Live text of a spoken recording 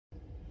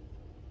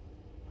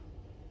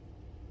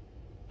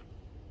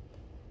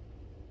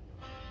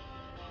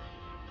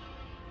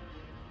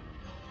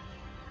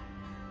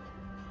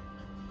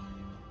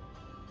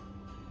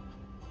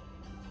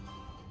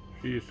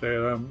She said,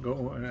 I'm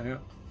going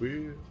out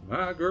with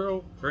my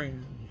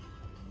girlfriends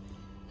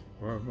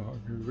for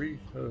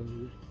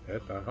margaritas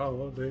at the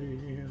Holiday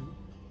Inn.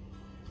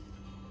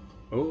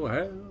 Oh,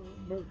 have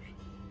mercy,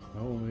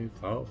 only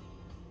thought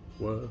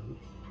was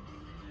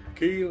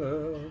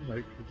tequila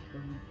makes the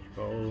fruits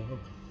fall off.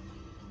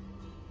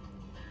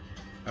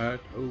 I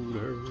told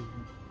her,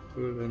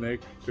 put an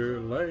extra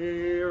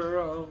layer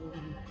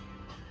on.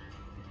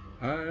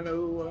 I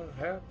know what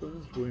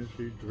happens when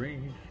she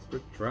drinks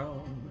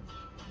Patron.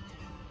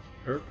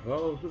 Her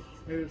closet's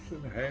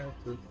missing half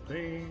the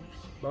things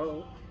she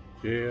bought.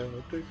 Yeah,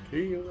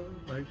 tequila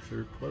makes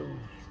her clothes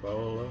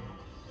fall off.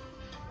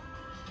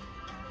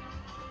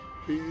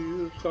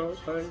 She'll start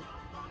by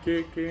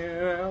kicking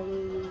out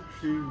of her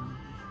shoes,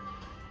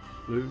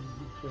 lose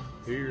an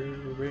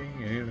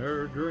earring in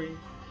her drink,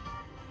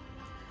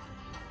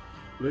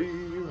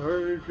 leave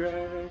her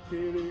jacket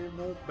in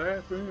the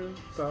bathroom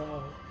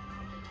stall,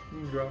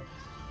 and drop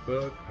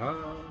the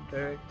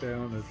contact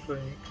down the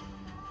sink.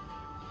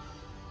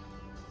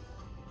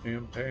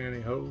 Them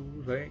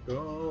pantyhose ain't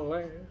gonna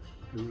last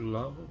too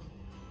long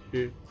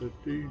if the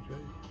DJ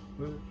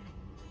puts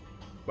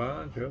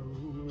Bon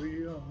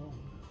Jovi on.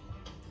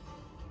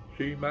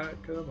 She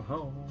might come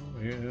home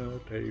in a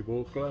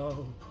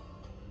tablecloth.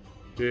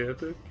 Yeah,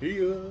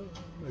 tequila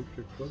makes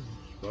her clothes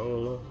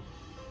fall off.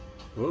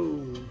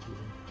 Whoa.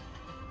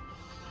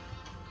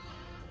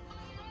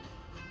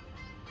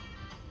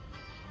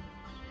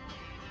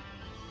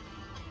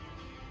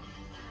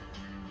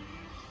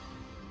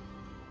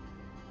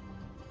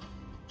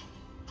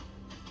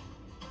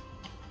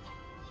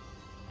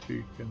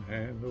 She can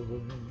handle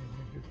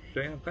a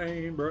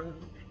champagne brunch,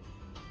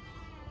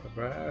 a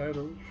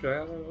bridal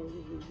shower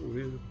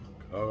with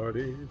a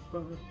Cardi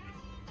bunch,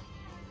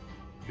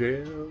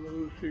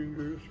 Jello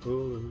shooters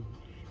full of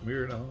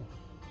Smirnoff,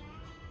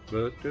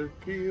 but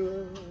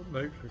tequila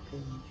makes her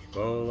clothes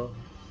fall off.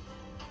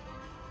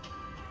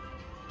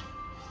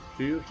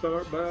 She'll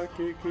start by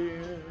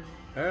kicking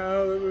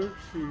out of her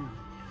shoes,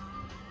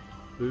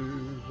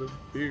 lose an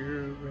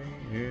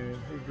earring in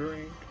her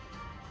drink,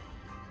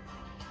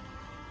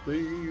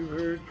 leave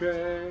her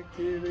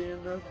jacket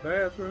in the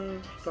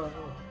bathroom stall,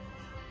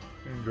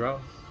 and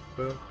drop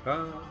the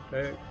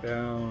contact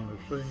down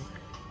the sink.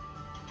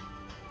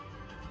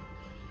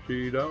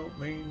 She don't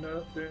mean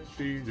nothing,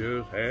 she's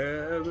just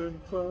having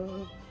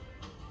fun.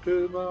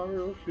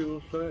 Tomorrow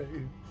she'll say,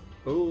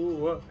 oh,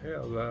 what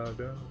have I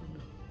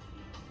done?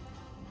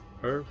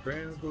 Her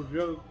friends will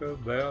joke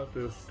about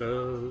the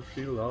stuff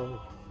she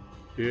lost.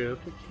 Yeah,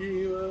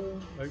 tequila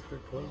makes her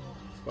clothes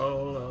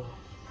fall off.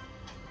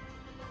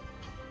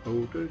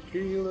 Oh,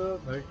 tequila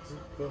makes her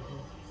clothes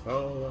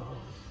fall off.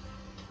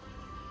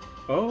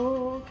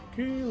 Oh,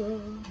 tequila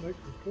makes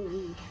her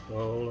clothes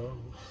fall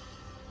off.